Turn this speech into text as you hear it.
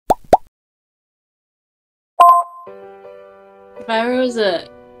If I was an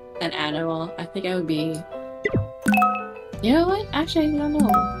animal, I think I would be. You know what? Actually, I don't know.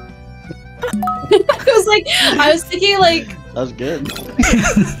 I was thinking like. That was good.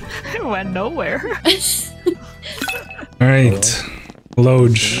 It went nowhere. Alright.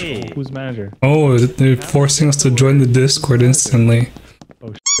 Loge. Hey. Who's manager? Oh, they're forcing us to join the Discord instantly. Oh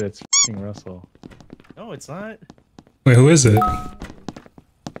shit, it's f***ing Russell. No, it's not. Wait, who is it?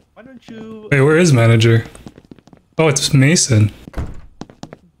 Why don't you... Wait, where is manager? Oh, it's Mason.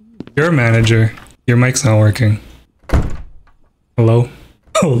 You're a manager. Your mic's not working. Hello?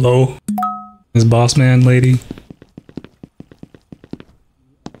 Hello? This boss man lady?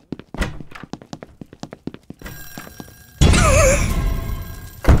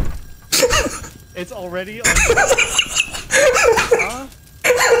 It's already on... Huh?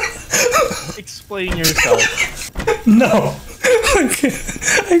 Explain yourself. No! I can't.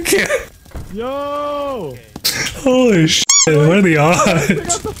 I can't. Yo! Okay. Holy shit, what are the I odds?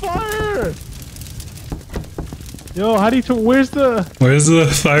 got the fire! Yo, how do you where's the... Where's the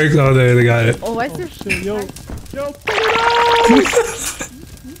fire? Oh, there, they got it. Oh, why is there Shit, yo, pull it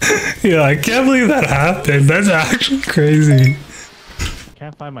out! Yeah, I can't believe that happened. That's actually crazy.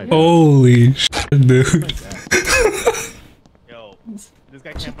 Can't find my... Holy shit, dude. Yo, this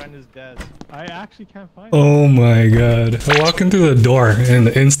guy can't find his desk. I actually can't find it. Oh my god. I walk into the door and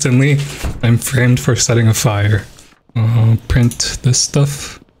instantly I'm framed for setting a fire. Print this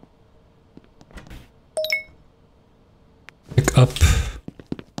stuff. Pick up.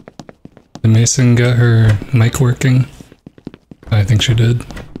 Did Mason get her mic working? I think she did.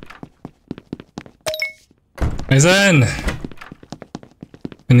 Mason!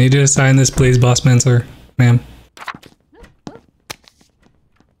 I need you to sign this, please, boss man, sir. Ma'am.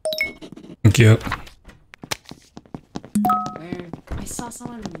 Thank you. Where I saw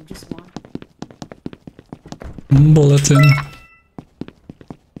someone just walk. Bulletin.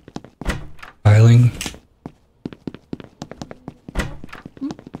 Filing.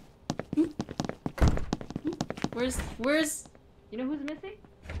 Where's you know who's missing?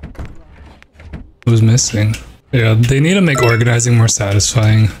 Who's missing? Yeah, they need to make organizing more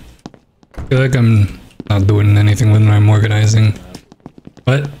satisfying. I feel like I'm not doing anything when I'm organizing.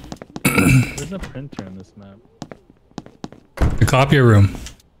 What? There's a printer in this map. The copier room.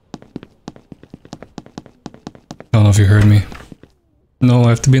 I don't know if you heard me. No, I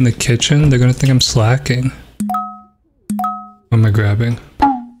have to be in the kitchen. They're gonna think I'm slacking. What am I grabbing?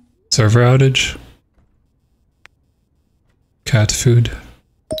 Server outage? Cat food.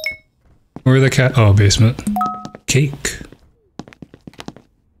 Where are the cat? Oh, basement. Cake.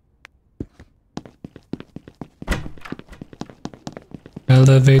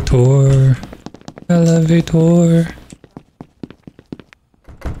 Elevator. Elevator.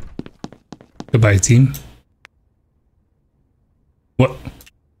 Goodbye, team. What?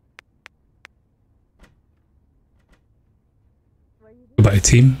 Goodbye,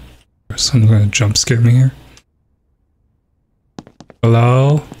 team. Someone's gonna jump scare me here.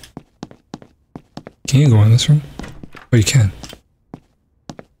 Hello? Can you go in this room? Oh, you can.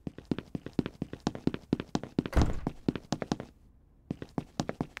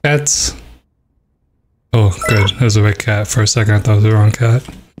 Cats. Oh, good. It was the right cat. For a second, I thought it was the wrong cat.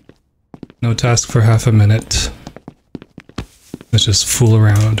 No task for half a minute. Let's just fool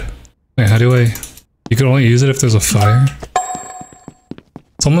around. Wait, how do I... You can only use it if there's a fire?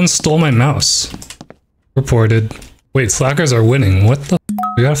 Someone stole my mouse. Reported. Wait, slackers are winning. What the f?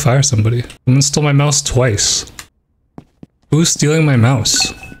 We gotta fire somebody. Someone stole my mouse twice. Who's stealing my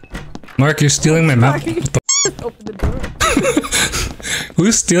mouse? Mark, you're stealing my mouse. What the f? Open the door.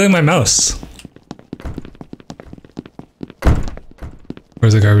 Who's stealing my mouse?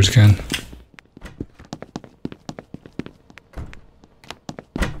 Where's the garbage can?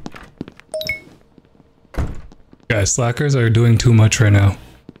 Guys, slackers are doing too much right now.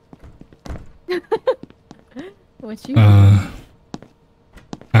 What you? Why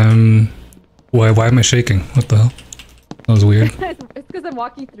am I shaking? What the hell? That was weird. It's because I'm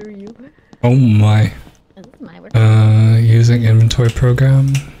walking through you. Oh my. This is my work. Using inventory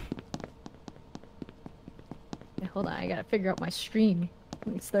program. Wait, hold on, I gotta figure out my stream.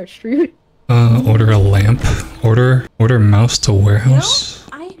 Let me start streaming. Order a lamp. Order mouse to warehouse.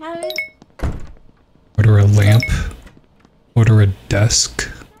 No, I haven't. Order a lamp. Order a desk.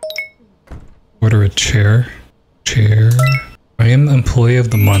 Order a chair. Chair. I am employee of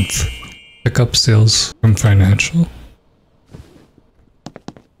the month. Pick up sales from financial.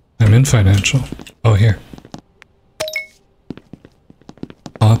 I'm in financial. Oh, here.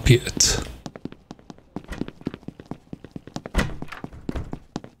 Copy it.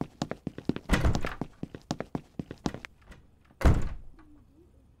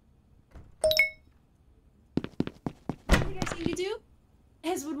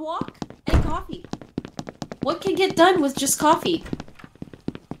 guys would walk and coffee. What can get done with just coffee?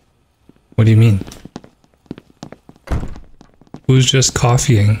 What do you mean? Who's just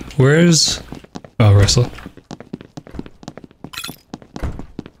coffeeing? Where's... Oh, Russell.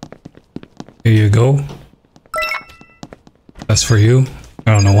 Here you go. That's for you.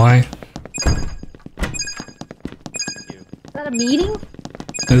 I don't know why. Is that a meeting?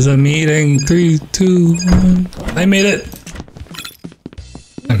 There's a meeting. 3, 2, 1. I made it.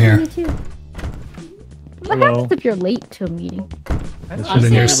 I'm here. Me too. What Hello. happens if you're late to a meeting?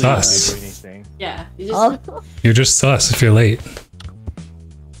 Then you're sus. Yeah, you just... Oh, You're just sus if you're late.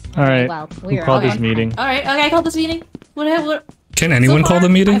 Alright, well, who we're called all this on meeting? Alright, okay, I called this meeting. What Can anyone so call far, the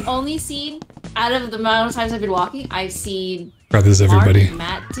meeting? I've only seen, out of the amount of times I've been walking, I've seen Brothers, Mark everybody. and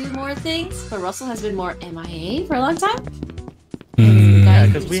Matt do more things, but Russell has been more MIA for a long time. Mm. Yeah, Guys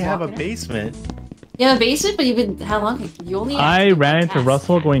because just we have a walking around. basement. You have a basement, but you've been how long? You only. I ran into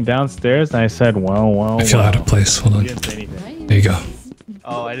Russell going downstairs and I said, well. I feel out of place. Hold He on. didn't say anything. Right? There you go.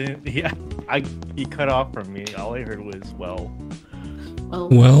 Oh, I didn't. Yeah, he cut off from me. All I heard was well. Oh.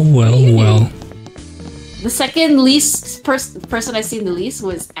 Well. The second least person I seen the least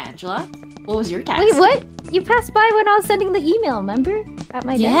was Angela. What was your tax? wait, what? You passed by when I was sending the email, remember? At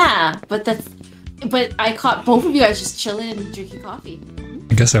my desk? Yeah, but I caught both of you guys just chilling and drinking coffee.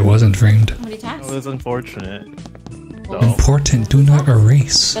 I guess I wasn't framed. How many tasks? It was unfortunate. Well, So, Important, do not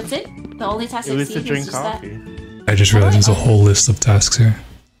erase. That's it. The only task it I've was seen to drink is just that. coffee. I just realized there's a whole list of tasks here.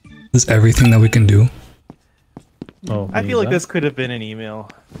 There's everything that we can do. Oh, I feel like that? this could have been an email.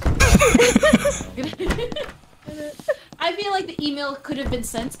 I feel like the email could have been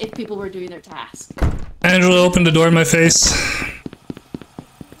sent if people were doing their task. Angela opened the door in my face.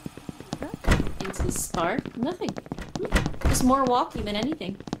 Into the spark, nothing. Just more walking than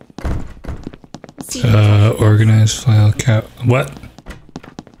anything. Let's see. Organized file cap. What?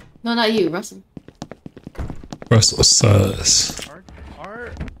 No, not you, Russell. Russell sus.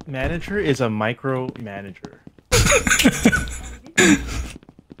 Our manager is a micro manager.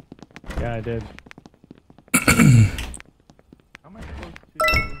 Yeah, I did. How am I supposed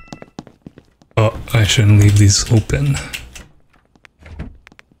to? Oh, I shouldn't leave these open.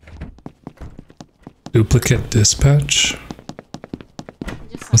 Duplicate dispatch.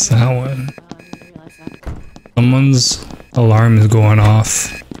 Just What's that one? I didn't realize that. Someone's alarm is going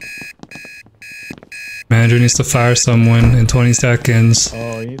off. Manager needs to fire someone in 20 seconds.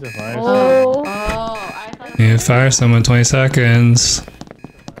 Oh, you need to fire Oh. I thought You need to fire someone in 20 seconds.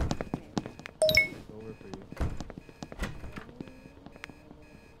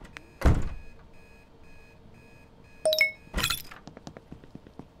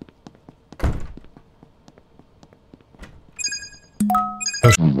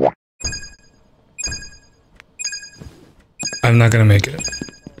 I'm not gonna make it.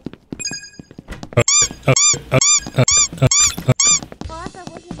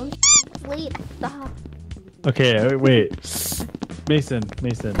 Wait, stop. Okay, wait. Mason,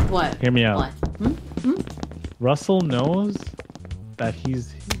 what? hear me out. What? Russell knows that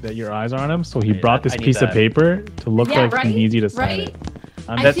your eyes are on him, so he Okay, brought this I need piece of that. paper to look Yeah, like right? he needs you to sign Right? it.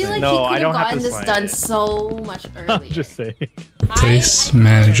 I feel like no, he I could don't have have to gotten this sign done it. so much earlier. I'm just saying. Replace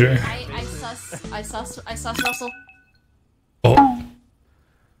manager. I sus Russell. Oh,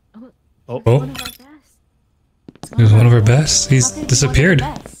 Oh, oh, One of our best. he was one of our best. He's How can he be disappeared. one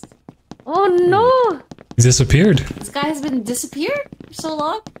of the best? Oh no! He disappeared. This guy has been disappeared for so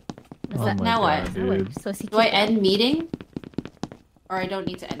long. Is Oh that my now God, what? dude. So Do I end meeting? Or I don't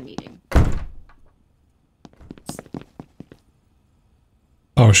need to end meeting?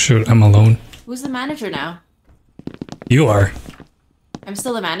 Oh shoot, I'm alone. Who's the manager now? You are. I'm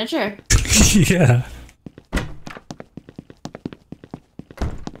still the manager. Yeah.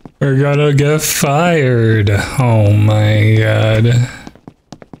 We're gonna get fired. Oh my god.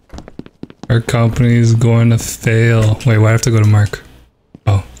 Our company's going to fail. Wait, why do I have to go to Mark?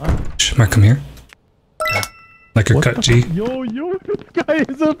 Oh. Shh, Mark, come here. Like your What cut, the G. Yo, this guy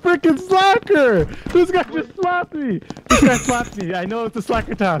is a freaking slacker! This guy just slapped me! This guy slapped me. I know it's a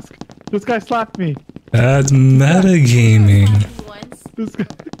slacker task. This guy slapped me. That's metagaming. Once. This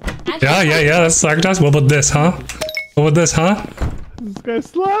guy, Yeah, that's Slacker Task. What about this, huh? What about this, huh? this guy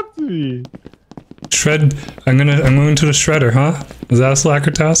slapped me. Shred. I'm going to the shredder, huh? Is that a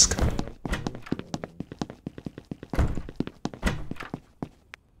Slacker Task?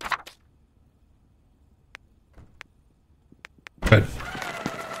 Good.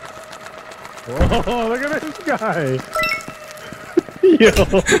 Oh, look at this guy.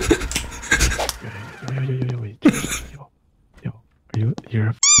 Yo. Yo, you're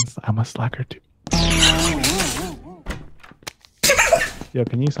a I'm a slacker too. Yo,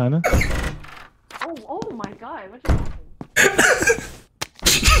 can you sign us? Oh my god, what just happened?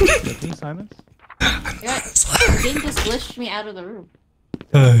 Yo, can you sign us? The game just glitched me out of the room.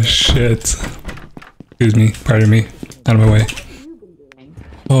 Oh shit. Excuse me, pardon me. Out of my way. What have you been doing?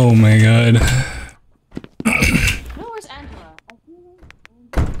 Oh my god. No, where's Angela? I feel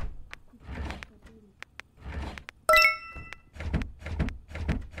like...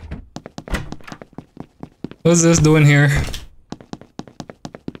 What's this doing here?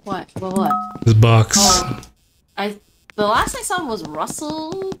 What? What? This box. The last I saw was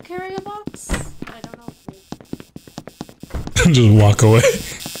Russell carrying a box. I don't know. Just walk away.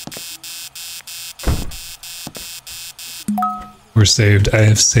 We're saved. I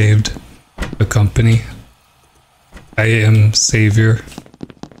have saved the company. I am savior.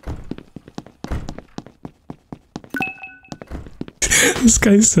 This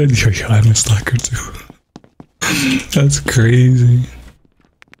guy said, yo, I'm a slacker too. That's crazy.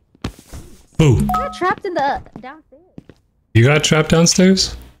 Oh, I got trapped in the downstairs. you got trapped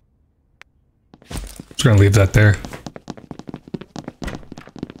downstairs? Just gonna leave that there.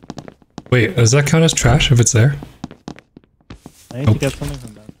 Wait, does that count as trash if it's there? I need to get something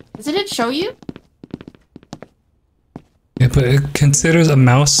from that. Doesn't it show you? Yeah, but it considers a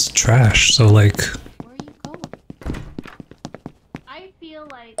mouse trash, so like... Where are you going? I feel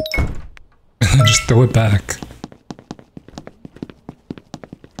like... just throw it back.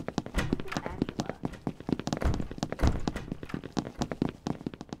 Angela.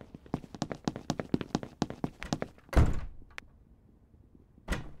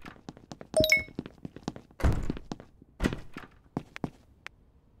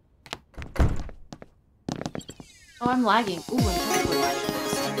 Oh, I'm lagging. Ooh, I'm totally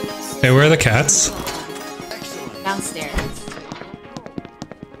lagging. Hey, where are the cats? Downstairs.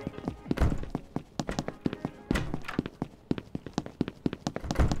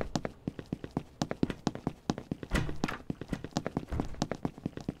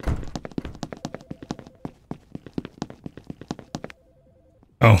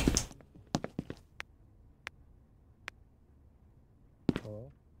 Oh.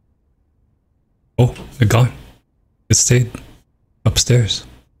 Oh, they're gone. It stayed upstairs.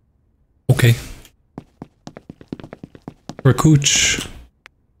 Okay. Rakooch.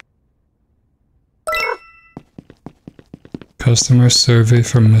 Customer survey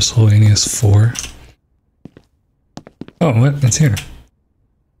for miscellaneous 4. Oh, what? It's here.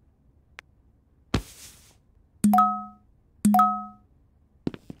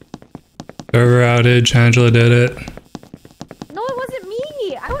 Server outage, Angela did it. No, it wasn't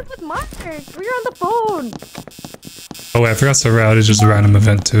me. I was with Mark. We were on the phone. Oh wait, I forgot server outage is a random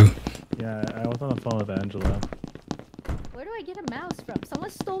event too. Yeah, I was on the phone with Angela. Where do I get a mouse from? Someone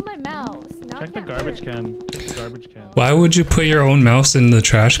stole my mouse. Now I Check the can't garbage work. can. The garbage can. Why would you put your own mouse in the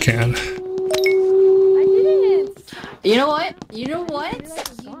trash can? I didn't. You know what? You know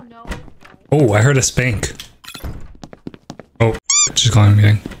what? You know. Oh, I heard a spank. Oh, she's calling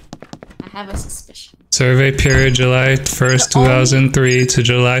me. I have a suspicion. Survey period July 1st, 2003 to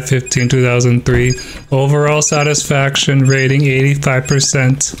July 15, 2003. Overall satisfaction rating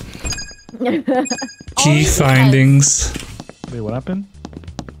 85%. Key findings. Wait, what happened?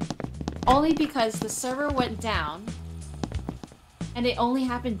 Only because the server went down, and it only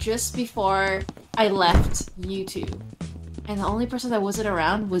happened just before I left YouTube. And the only person that wasn't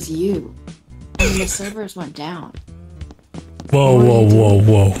around was you. And the servers went down. Whoa, whoa, whoa,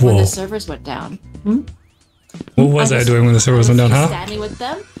 whoa, When whoa. the servers went down. What was I doing when the servers went down, huh? Standing with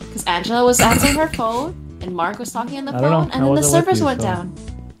them, because Angela was answering her phone, and Mark was talking on the I don't know. phone, and I then the wasn't with servers you, went so- down.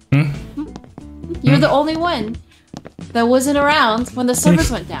 Hmm? You're the only one that wasn't around when the servers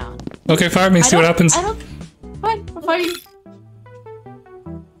went down. Okay, fire me, see what happens. I don't. Fine, I'm fighting.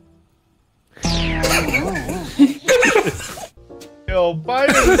 Yo,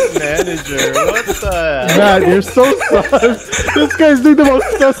 Biden's manager. What the hell? Matt, you're so sus. This guy's doing the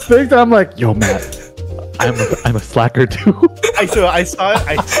most sus things. I'm like, yo, Matt, I'm a slacker too. I saw it.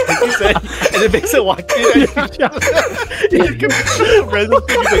 Like you said, and it makes it walk in. And you can random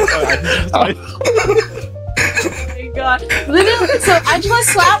thing. He's like, oh, I just Oh my god. Literally, so Angela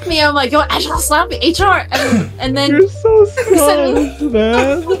slapped me. I'm like, yo, Angela slapped me. HR. And then You're so sus,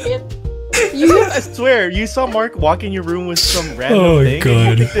 man. you. I swear, you saw Mark walk in your room with some random Oh, thing. God.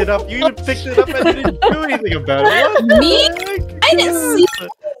 And you picked it up. You even picked it up and didn't do anything about it. What Me? the heck? I didn't see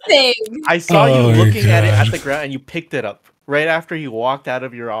anything. I saw Oh, you looking at it God. at the ground, and you picked it up right after you walked out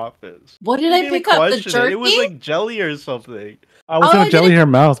of your office. What did You I didn't even pick up? The question jerky? It was like jelly or something. I was Oh, gonna I jelly didn't- her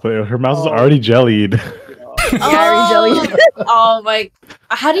mouse, but her mouse is Oh. already jellied. Gary jelly. Oh my.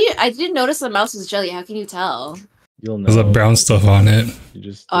 How do you. I didn't notice the mouse was jelly. How can you tell? You'll know. There's that brown stuff on it. You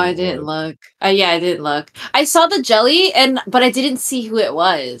just. Oh, I didn't look. Yeah, I didn't look. I saw the jelly, but I didn't see who it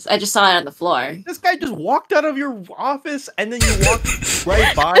was. I just saw it on the floor. This guy just walked out of your office and then you walked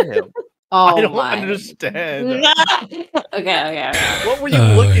right by him. Oh, I don't my. understand. Okay. What were you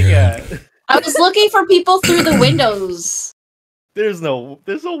looking at? I was looking for people through the windows. There's no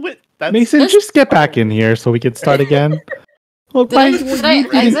wit. Mason, just get back in here so we can start again. Well, Did I you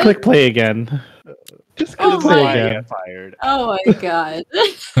can exit? click play again. Just click Oh play my. I again. get fired. Oh my god.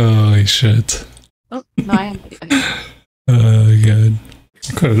 Holy shit. Oh, no, I am. Okay. Oh god.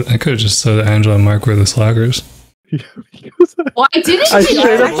 I could have just said Angela and Mark were the slackers. Why didn't I you?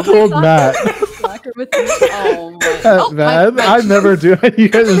 straight up told Matt. Slacker with me. Oh my. Oh, Man, my- I never do. You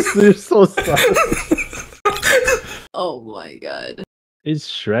guys are so sorry. Oh my god. Is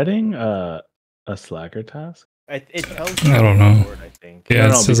shredding a slacker task? It tells I don't know. on the board, I think. Yeah,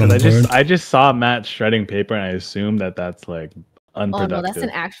 it says on the board. I just saw Matt shredding paper and I assumed that's like Oh unproductive. no, that's an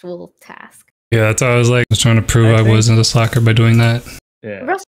actual task. Yeah, that's how I was like, I was trying to prove I wasn't a slacker by doing that. Yeah.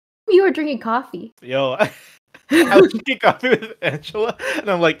 Russ, you were drinking coffee. Yo, I was drinking coffee with Angela, and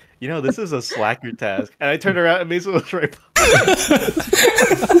I'm like, this is a slacker task. And I turned around and Mason was right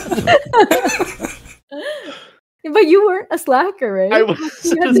But you weren't a slacker, right? I was.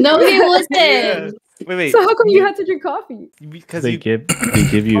 No, he wasn't. Yeah. Wait. So how come you had to drink coffee? Because They you.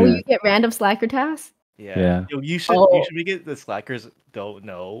 give you. Oh, you get random slacker tasks? Yeah. Yo, you should make it the slackers don't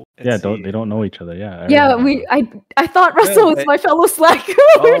know. and Yeah, see. they don't know each other. Yeah. Yeah, I thought Russell was my fellow slacker.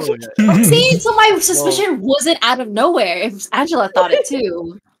 Oh, yeah. See, so my suspicion wasn't out of nowhere. If Angela thought it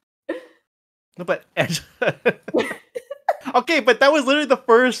too. No, but Angela. Okay, but that was literally the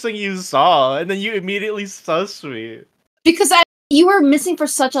first thing you saw, and then you immediately sussed me. Because you were missing for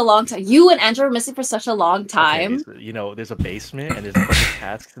such a long time. You and Angela were missing for such a long time. Okay, so, there's a basement, and there's a bunch of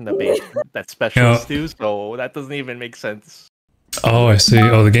tasks in the basement that specialists do, so that doesn't even make sense. Oh, I see.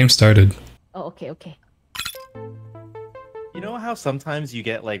 Oh, the game started. Oh, okay. You know how sometimes you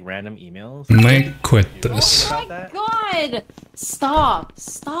get like random emails? Might quit this. Oh my god! Stop!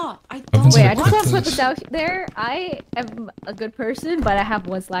 I Happens don't Wait, I to just quit want to put this. this out there. I am a good person, but I have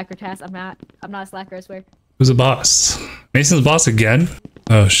one slacker task. I'm not a slacker, I swear. Who's the boss? Mason's boss again?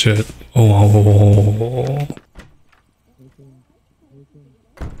 Oh shit. Oh.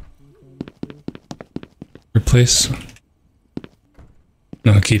 Replace.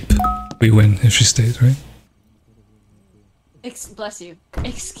 No, keep. We win if she stays, right? Bless you.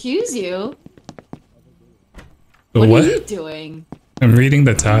 Excuse you? So What are you doing? I'm reading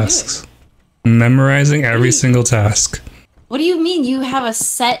the tasks. Memorizing every single task. What do you mean you have a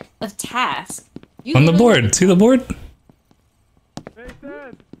set of tasks? You On the literally- board. See the board?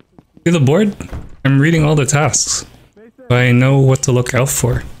 See the board? I'm reading all the tasks. But I know what to look out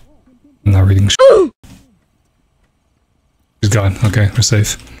for. I'm not reading She's gone. Okay, we're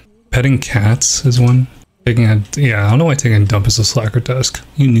safe. Petting cats is one. I don't know why taking a dump is a slacker task.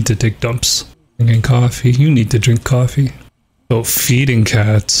 You need to take dumps. Drinking coffee. You need to drink coffee. So feeding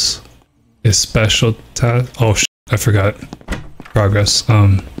cats is special task. Oh I forgot. Progress.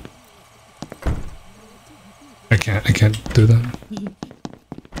 I can't do that.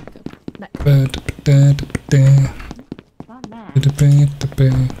 Not mad.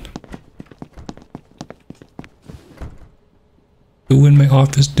 Doing my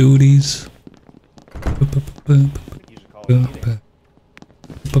office duties. You should call it a meeting.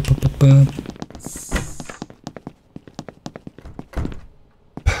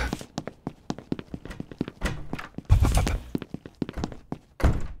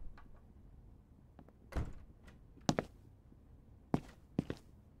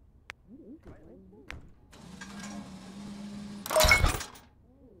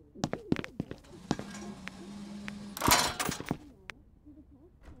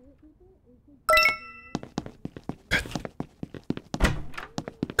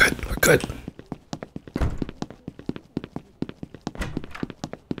 Good, we're good.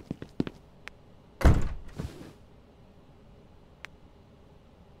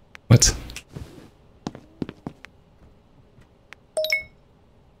 What?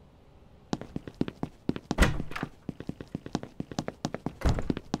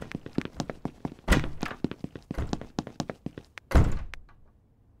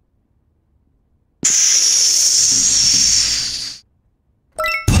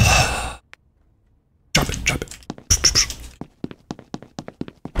 Drop it.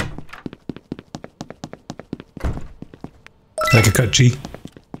 Like a cut G.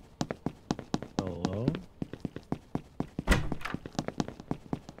 Hello?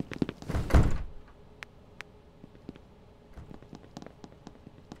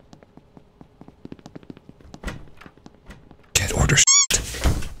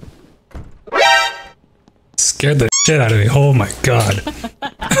 scared the shit out of me. Oh my god.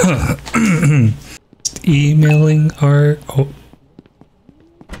 Emailing art. Oh.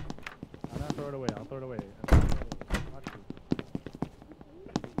 I'm gonna throw it away. I'll throw it away.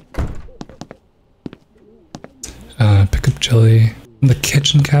 Pick up jelly in the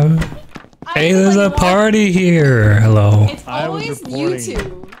kitchen cabinet. Hey, there's a Like, party here. Hello. It's I was always reporting. you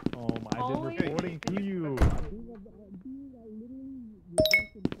two. I did reporting to you.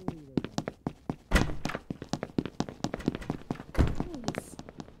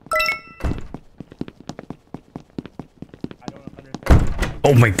 I don't understand.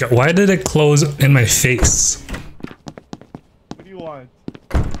 Oh my god, why did it close in my face? What do you want?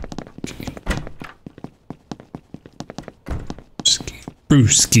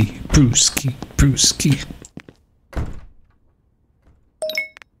 Brewski, brewski, brewski.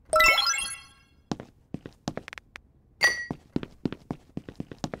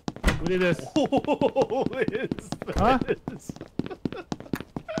 What is this? What is Huh? this?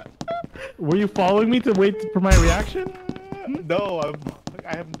 Were you following me to wait for my reaction? No,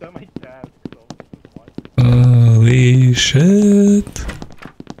 I haven't done my task. So what? Holy shit.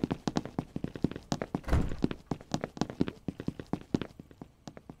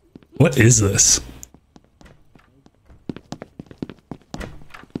 What is this?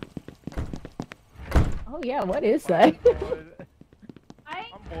 Oh yeah, what is that? I'm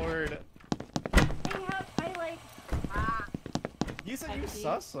bored. I like. You said you I see.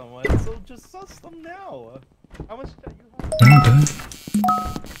 sus someone, so just sus them now. How much do you have? I'm done.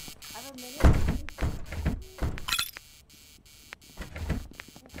 I have a minute.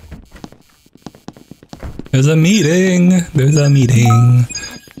 There's a meeting. There's a meeting. I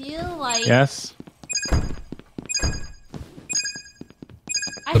feel like Yes.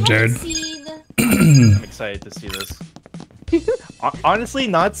 I Up, Jared. haven't seen. I'm excited to see this. Honestly,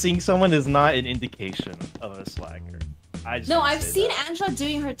 not seeing someone is not an indication of a slacker. I just No, wanna I've say seen that. Angela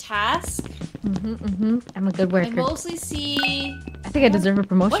doing her task. I'm a good I worker. mostly see. I think I deserve a What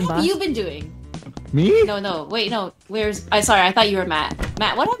promotion, have boss. you been doing? Me? No, wait, no. Where's? Sorry, I thought you were Matt.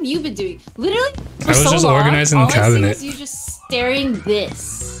 Matt, what have you been doing? Literally, for I was so just long, organizing the all I see cabinet. was you just staring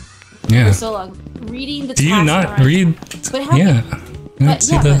this Yeah. for so long, reading the. Do you task not around. read? But how? Yeah. You don't But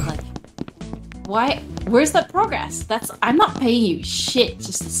see yeah, the. but like, why? Where's the progress? I'm not paying you shit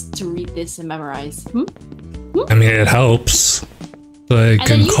just to read this and memorize. I mean, it helps. So I then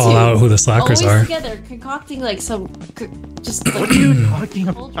can you call two, out who the slackers Always are. together, concocting like some, just like. What are you talking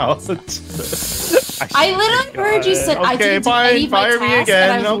Hold about? I literally heard you said I didn't do any of my fire me tasks,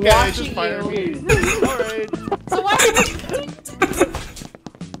 again. and I was Okay, watching just fire you. me. Alright. So why?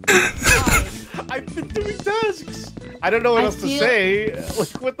 I've been doing tasks. I don't know what I else feel- to say.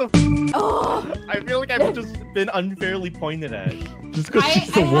 Like, what the? Oh, I feel like I've just been unfairly pointed at. Just because I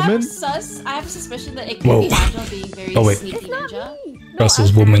she's a woman? have a suspicion that it could Whoa. be Angela being very Oh, wait. sneaky It's not ninja. me. No, Russell's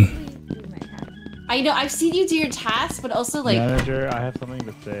I was woman. actually doing my task. I know I've seen you do your tasks, but also like Manager, I have something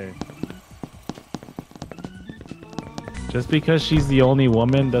to say. Just because she's the only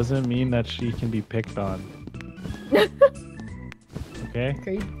woman doesn't mean that she can be picked on. Okay?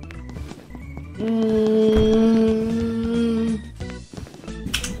 Crazy.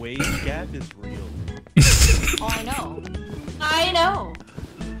 Wage gap is real. oh, I know. I know.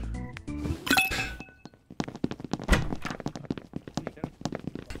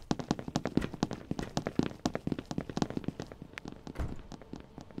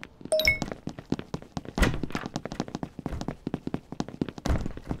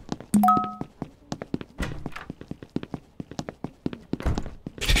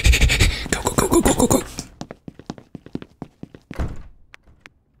 Go, go, go, go, go, go, go.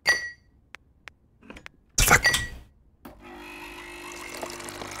 The fuck?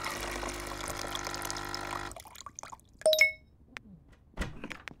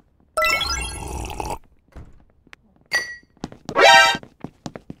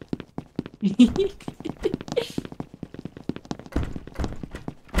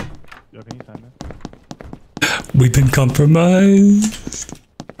 Yo, can you sign this? We've been compromised.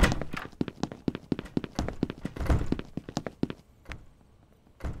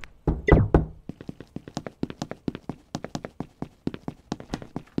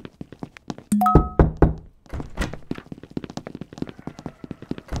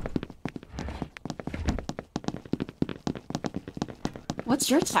 What's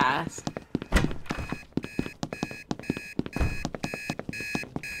your task?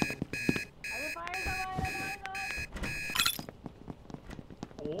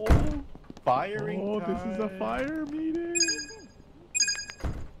 Oh, firing. Oh, this is a time. fire meeting.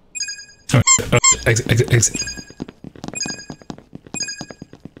 Exit, exit, exit.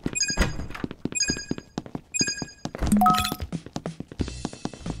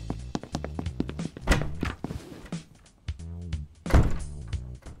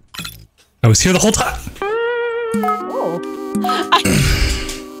 was here the whole time. Oh.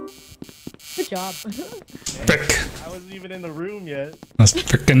 Good job. Frick. I wasn't even in the room yet. That's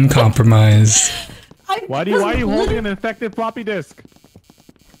frickin' compromise. Why are you holding an infected floppy disk?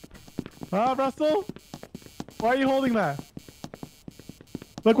 Huh, Russell? Why are you holding that?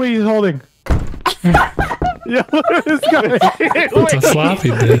 Look what he's holding. Yeah, look at this guy. It's a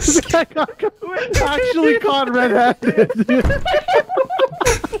floppy This disk. guy actually caught red-handed.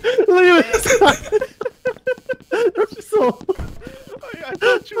 Look at this guy. Russell. I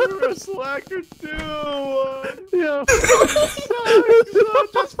thought you were a slacker too. Yeah.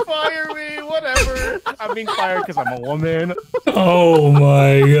 Just fire me, whatever. I'm being fired because I'm a woman. Oh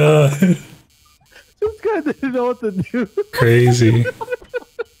my god. This guy didn't know what to do. Crazy.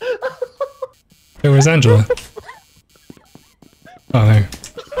 Hey, where's Angela? Oh, there.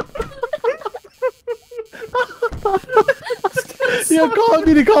 Yeah, call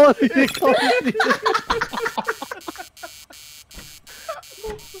me.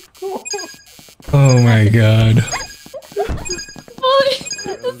 Oh my god.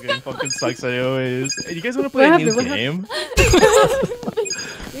 This game fucking sucks anyways. Hey, you guys want to play a new game?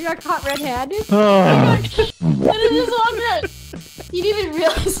 You got caught red-handed? Oh. And it is on red. You didn't even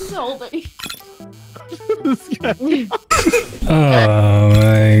realize he's holding. This guy. Oh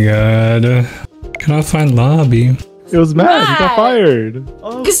my god. Cannot find lobby. It was mad. He got fired.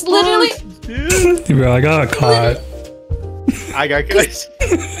 Oh, Because literally, dude. Bro, I got caught. I got guys.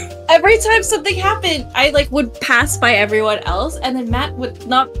 every time something happened, I like would pass by everyone else, and then Matt would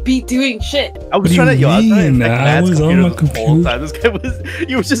not be doing shit. I was What trying to, do you I was trying to mean? infect I Matt's was on computer my the whole computer. time. This guy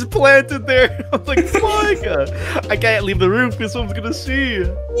he was just planted there. I was like, fuck, I can't leave the room because someone's gonna see.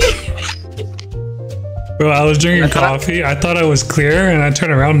 Bro, I was drinking coffee. I thought I was clear, and I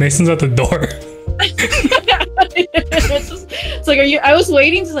turned around. Mason's at the door. It's like, are you? I was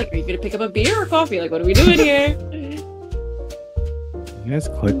waiting to like, are you gonna pick up a beer or coffee? Like, what are we doing here? You guys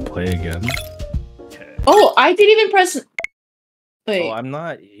click play again. Oh, I didn't even press. Wait. Oh, I'm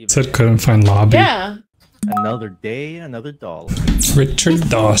not even. Said couldn't find lobby. Yeah. Another day, another dollar. Richard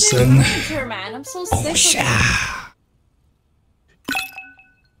Dawson. Manager, man, I'm so sick Oh, of it. yeah.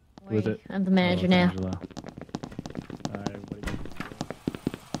 With it. I'm the manager now.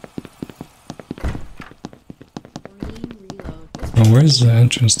 Green reload. Oh, where's the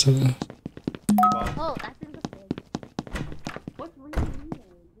entrance to the... Oh, that's in the thing. What's green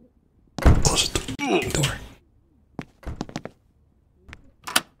reload? Close the door.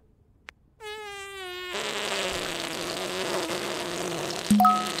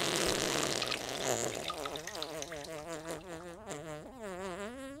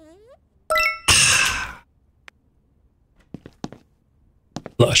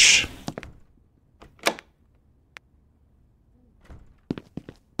 Lush.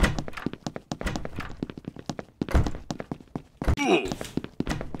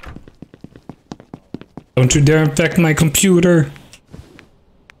 Don't you dare infect my computer.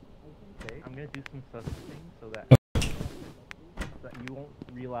 Okay, I'm gonna do some sus things so that you won't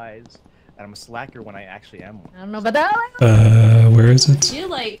realize that I'm a slacker when I actually am one. I don't know about that. Where is it? You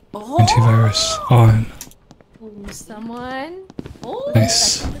like, oh, Antivirus on. Someone. Oh,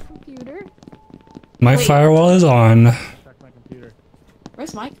 Nice. That's on the computer. My Wait. firewall is on. Check my computer.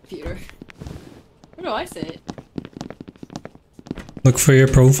 where's my computer? Where do I sit? Look for your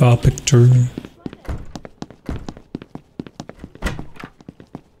profile picture.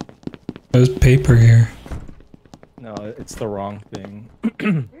 There's paper here. No, it's the wrong thing.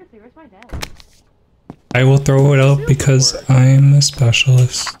 Seriously, where's my dad? I will throw it out because I'm a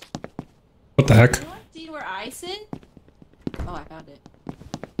specialist. What the heck? You want to see where I sit? Oh, I found it.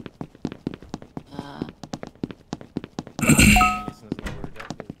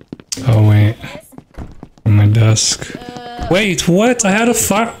 Oh wait. On my desk. Wait, what? I had a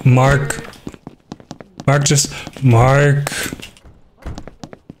Mark. Mark.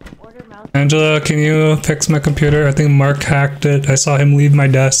 Order mouse. Angela, can you fix my computer? I think Mark hacked it. I saw him leave my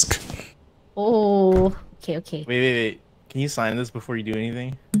desk. Oh. Okay. Wait. Can you sign this before you do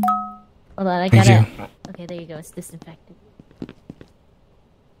anything? Hold on, I Thank gotta. you. Okay, there you go. It's disinfected.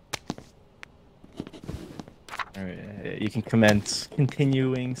 Alright, you can commence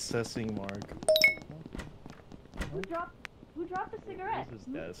continuing sussing Mark. Who dropped the cigarette? This is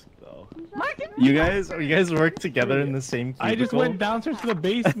desk though. Mark, You guys work together in the same cubicle? I just went downstairs to the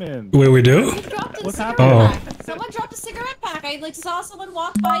basement. Wait, we do? Who dropped a What's cigarette happening? pack? Someone dropped a cigarette pack. I like saw someone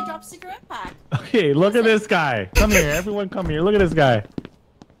walk by, drop a cigarette pack. Okay, look at this guy. Come here, everyone come here. Look at this guy.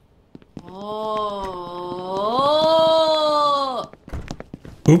 Oh.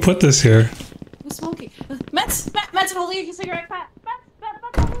 Who put this here? Who's smoking? Matt's holding a cigarette pack. Matt's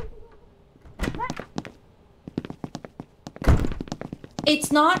holding. It's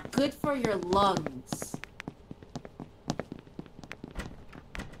not good for your lungs.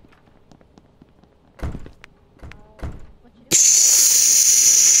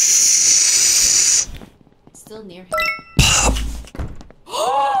 Still near him.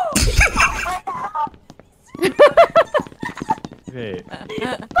 Okay.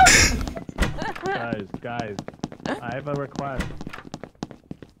 guys, I have a request.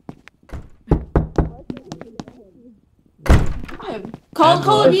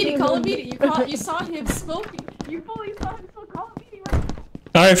 Call a meeting. Call a meeting. You saw him smoking. You fully saw him smoke. Call a meeting. Right?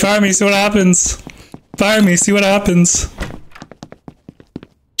 All right, fire me. See what happens. Fire me. See what happens.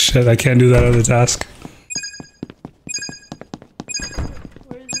 Shit, I can't do that other task.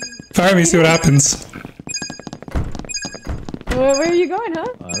 Fire me. See what happens. Where are you going, huh?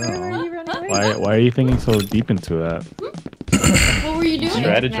 I don't Where know. are you running away? Why are you thinking so deep into that? What were you doing?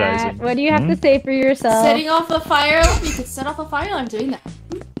 Strategizing. Matt, what do you have to say for yourself? Setting off a fire. You could set off a fire. I'm doing that.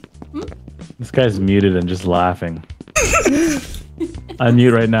 This guy's muted and just laughing.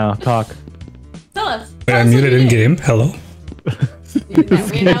 Unmute right now. Talk. Tell us. Wait, I'm muted in game. Hello.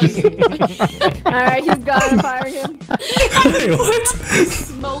 Alright, he's gone. Fire him. Wait, what?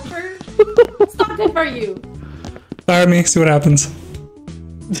 Smoker. It's not good for you. Fire me. See what happens.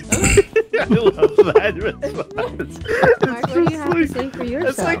 I love that response. Mark, what do you have to say for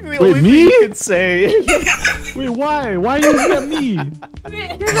yourself? That's like the Wait, only me? thing you can say. Wait, why? Why are you looking at me?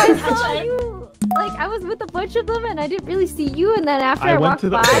 Because I saw you. Like, I was with a bunch of them and I didn't really see you, and then after I, I went walked to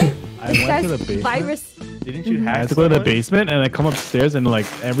the. by, I this went to guy's the basement. virus. Didn't you I hack had to go to the someone? basement and I come upstairs and like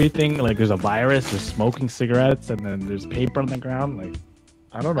everything, like there's a virus, there's smoking cigarettes, and then there's paper on the ground. Like,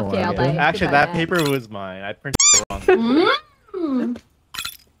 I don't know Okay, what I'll I buy did. it. Actually, Goodbye, that Matt. paper was mine. I printed it wrong. Mm.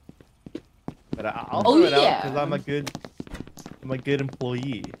 But I'll Oh, throw it out yeah. because I'm a good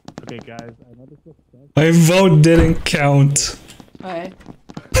employee. Okay, guys, I know this is. My vote didn't count. Alright.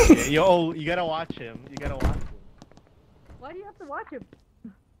 Yo, you gotta watch him. You gotta watch him. Why do you have to watch him?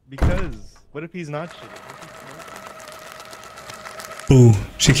 Because what if he's not shitting? Ooh,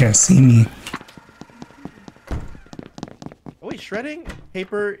 she can't see me. Oh wait, shredding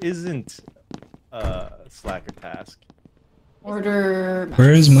paper isn't a slacker task. Order.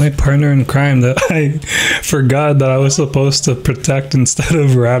 Where is my partner in crime that I forgot that I was supposed to protect instead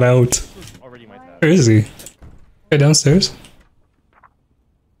of rat out? This was already my task. Where is he? Okay, downstairs.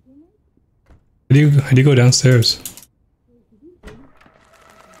 How do you go downstairs?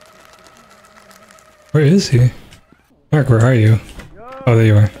 Where is he? Mark, where are you? Oh, there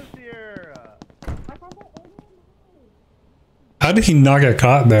you are. How did he not get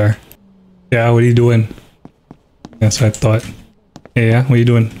caught there? Yeah, what are you doing? That's what I thought. Yeah, what are you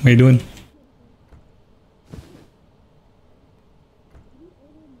doing? What are you doing?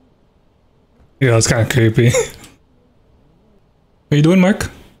 Yeah, that's kind of creepy. What are you doing, Mark?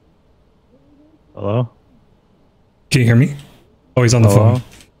 Hello? Can you hear me? Oh, he's on the Hello? phone.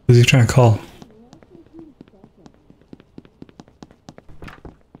 Who's he trying to call?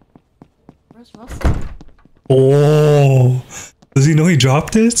 Where's Russell? Oh, does he know he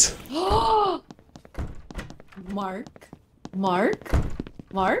dropped it? Mark? How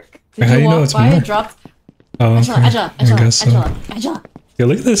do Did you you know walk it's by Mark? and dropped Oh, Angela, okay. Angela, I guess Angela, so. Angela, Yeah,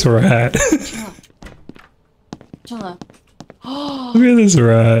 look at this rat. Angela, Angela. Oh, Look at this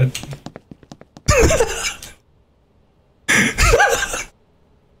rat.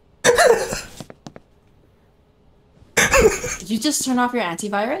 did you just turn off your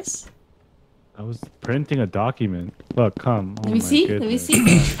antivirus? I was printing a document. Look, come. Oh Let me my see. goodness. Let me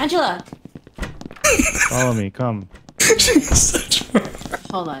see. Angela, Follow me, come.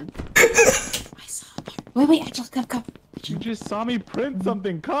 hold on. I saw Mark. Wait, Angela, come. You just saw me print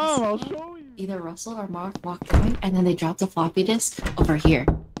something. Come, I'll show you. Either Russell or Mark walked by, and then they dropped a floppy disk over here.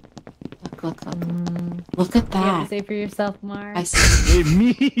 Look. Look at What do you have to that. say for yourself, Mark? I saw. Wait,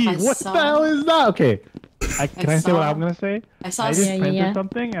 me? I What saw- the hell is that? Okay. Can I say what saw- I'm gonna say? I saw. I just Yeah, printed yeah.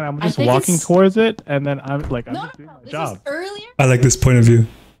 something and I'm I just think walking it's- towards it and then I'm like, I'm No, just doing my this job. was earlier. I like this point of view.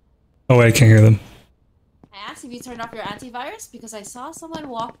 Oh, wait, I can't hear them. I asked if you turned off your antivirus because I saw someone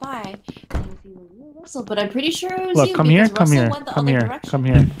walk by and it was either you or Russell, but I'm pretty sure it was Look, you come here, because come Russell here, went the come other here, direction. come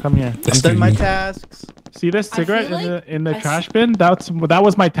here, come here. I'm That's done my me. tasks. See this I cigarette feel in like the I trash bin? That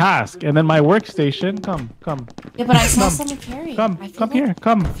was my task. And then my workstation. Come. Yeah, but I saw Come. someone carrying. Come I feel come like- here.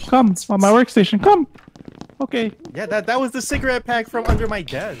 Come on my workstation. Come. Okay. Yeah, that was the cigarette pack from under my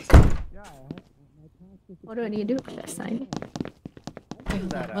desk. What do I need to do? Should I sign it?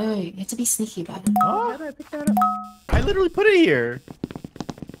 Wait, you have to be sneaky about it. How do I pick that up? I literally put it here.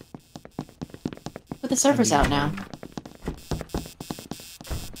 But the server's out now.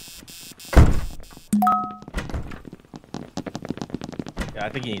 Yeah, I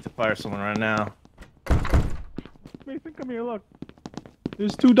think you need to fire someone right now. Mason, come here, look.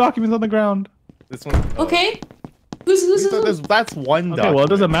 There's 2 documents on the ground. This one. Oh. Okay. Who's That's one Okay, well, it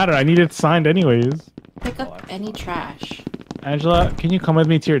doesn't matter. I need it signed anyways. Pick up any trash. Angela, can you come with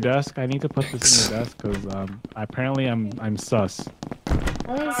me to your desk? I need to put this in your desk because apparently I'm sus.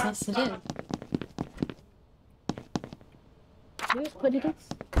 Sus it is. What it is?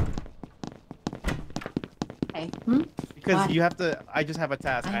 Okay. Because Why? you have to. I just have a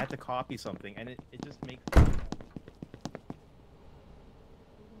task. I have to copy something, and it just makes.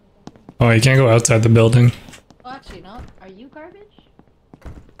 Oh, you can't go outside the building. Oh, actually, no. Are you garbage?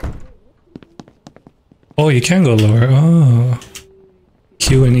 Oh, you can go lower. Oh.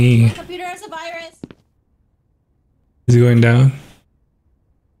 Q and E. My computer has a virus. Is he going down?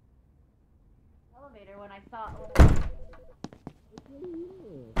 Elevator when I thought.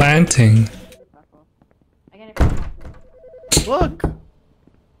 Planting. I gotta Look.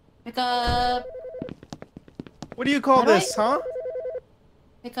 pick up. What do you call How do this, huh?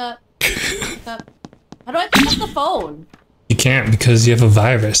 Pick up. Pick up. How do I pick up the phone? You can't because you have a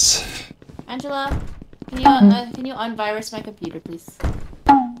virus. Angela, can you unvirus my computer, please?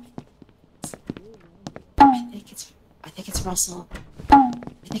 I think it's Russell. I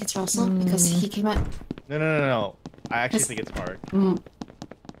think it's Russell because he came out. No. I actually think it's Mark.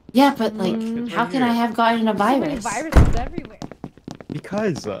 Yeah, but like, It's how right can I here. have gotten a So many virus? viruses everywhere.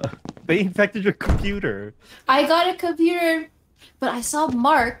 Because they infected your computer. I got a computer, but I saw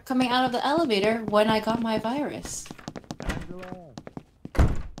Mark coming out of the elevator when I got my virus.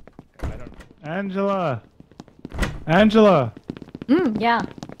 Angela. Angela. Yeah.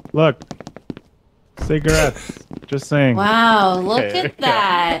 Look. Cigarettes. Just saying. Wow, look Okay, at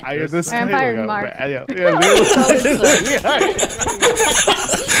that. I this Vampire Mark. Yeah. Is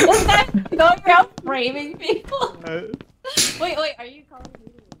that going around framing people? Wait, are you calling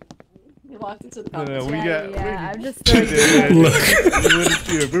me? You walked into the No, conference. we got. Yeah, I'm just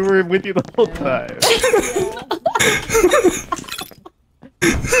We were with you the whole time.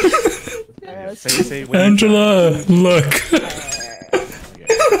 Say when Angela, look.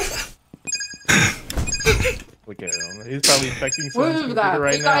 Look at him. He's probably infecting Where's someone's that? computer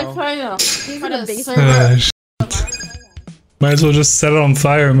right The guy's now. trying to. He's trying in to the serve basement. Might as well just set it on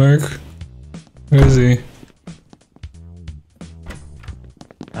fire, Mark. Where is he?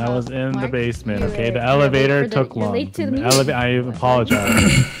 I was in the Mark, basement, you're- okay? The you're elevator late for the- took you're long. late to the The meeting. I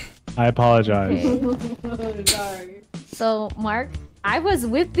apologize. I apologize. Okay. Sorry. So, Mark, I was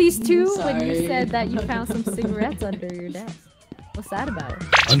with these two when you Sorry. said that you found some cigarettes under your desk. What's that about?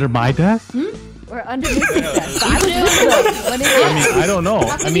 Under my desk? Or under Mason's desk. So I was with them when it I mean, I don't know.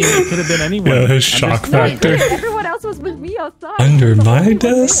 I mean, it could have been anyone. Yeah, his I'm shock just saying. factor. Everyone else was with me outside. Under So my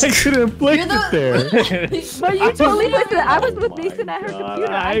nobody was desk? I could have placed You're it there. But you totally with it. I was with Mason at her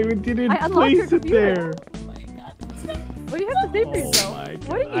computer. I didn't I unlocked her place it computer. there. What do you have to say for yourself?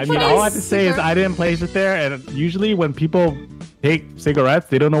 What do you I put mean, in? all I have to say is I didn't place it there, and usually when people take cigarettes,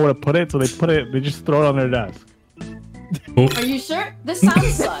 they don't know where to put it, so they just throw it on their desk. Are you sure? This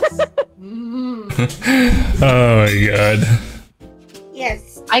sounds sus. Oh my god.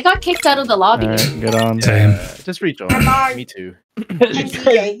 Yes. I got kicked out of the lobby. Alright, get on. Same. Just rejoin. Me too.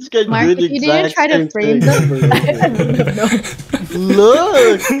 Mark, if you didn't try to frame them,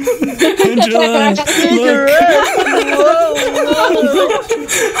 Look! Angela, look.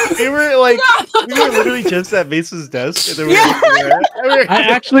 We were literally just at Mason's desk, and then we were I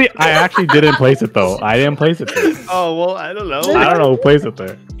actually didn't place it though. I didn't place it there. Oh well, I don't know. I don't know who placed it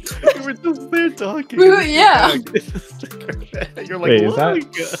there. We were just there talking. Yeah. You're like, Wait, is that-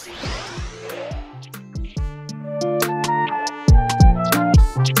 look.